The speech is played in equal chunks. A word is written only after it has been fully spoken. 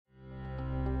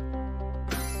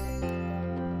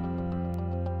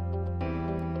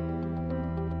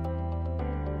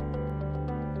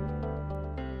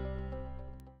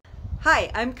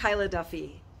Hi, I'm Kyla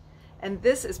Duffy, and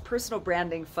this is Personal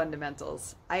Branding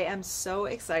Fundamentals. I am so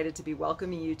excited to be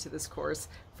welcoming you to this course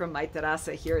from my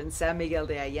terraza here in San Miguel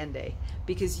de Allende,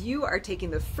 because you are taking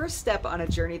the first step on a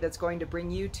journey that's going to bring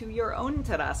you to your own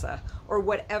terraza, or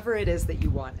whatever it is that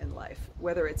you want in life.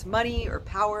 Whether it's money or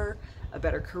power, a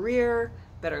better career,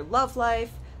 better love life,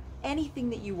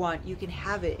 anything that you want, you can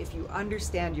have it if you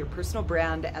understand your personal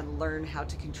brand and learn how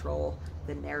to control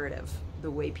the narrative,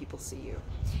 the way people see you.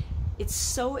 It's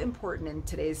so important in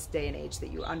today's day and age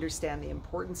that you understand the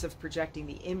importance of projecting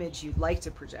the image you'd like to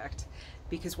project,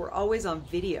 because we're always on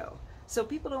video. So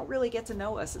people don't really get to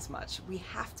know us as much. We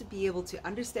have to be able to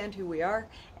understand who we are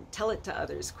and tell it to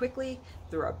others quickly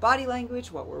through our body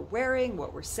language, what we're wearing,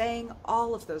 what we're saying,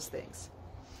 all of those things.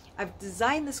 I've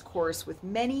designed this course with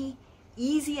many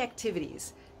easy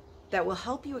activities that will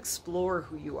help you explore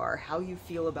who you are, how you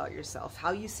feel about yourself,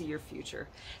 how you see your future,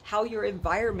 how your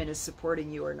environment is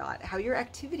supporting you or not, how your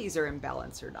activities are in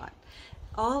balance or not.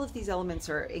 All of these elements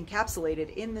are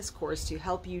encapsulated in this course to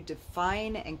help you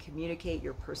define and communicate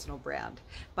your personal brand.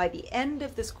 By the end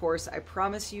of this course, I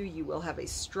promise you, you will have a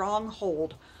strong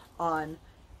hold on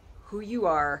who you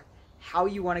are, how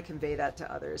you want to convey that to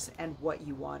others, and what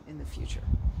you want in the future.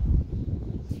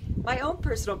 My own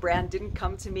personal brand didn't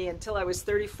come to me until I was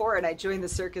 34 and I joined the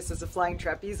circus as a flying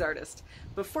trapeze artist.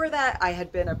 Before that, I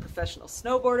had been a professional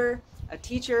snowboarder, a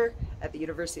teacher at the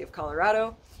University of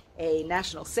Colorado, a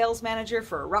national sales manager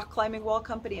for a rock climbing wall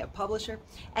company, a publisher,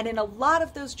 and in a lot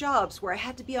of those jobs where I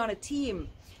had to be on a team,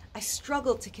 I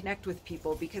struggled to connect with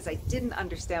people because I didn't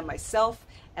understand myself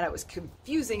and I was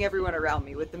confusing everyone around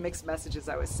me with the mixed messages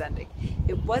I was sending.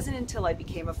 It wasn't until I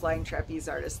became a flying trapeze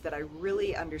artist that I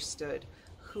really understood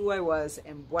who I was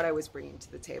and what I was bringing to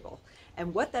the table.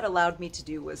 And what that allowed me to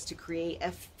do was to create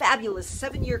a fabulous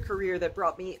 7-year career that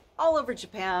brought me all over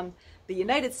Japan, the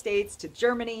United States, to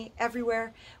Germany,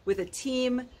 everywhere, with a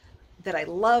team that I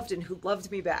loved and who loved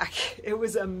me back. It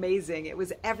was amazing. It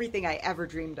was everything I ever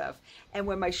dreamed of. And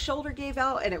when my shoulder gave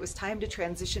out and it was time to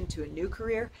transition to a new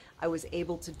career, I was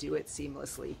able to do it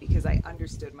seamlessly because I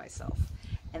understood myself.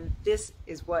 And this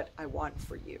is what I want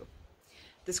for you.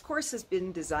 This course has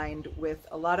been designed with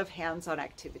a lot of hands-on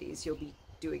activities. You'll be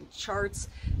doing charts,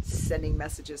 sending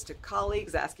messages to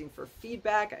colleagues, asking for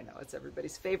feedback. I know it's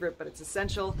everybody's favorite, but it's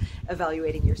essential.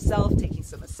 Evaluating yourself, taking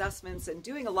some assessments, and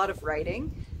doing a lot of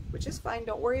writing, which is fine.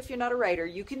 Don't worry if you're not a writer.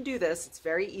 You can do this. It's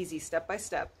very easy, step by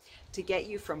step, to get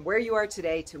you from where you are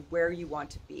today to where you want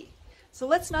to be. So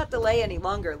let's not delay any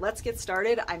longer. Let's get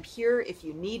started. I'm here. If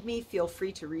you need me, feel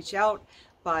free to reach out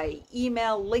by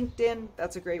email, LinkedIn,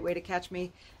 that's a great way to catch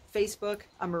me, Facebook,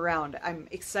 I'm around. I'm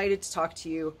excited to talk to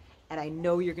you, and I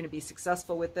know you're going to be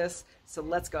successful with this, so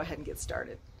let's go ahead and get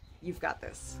started. You've got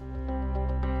this.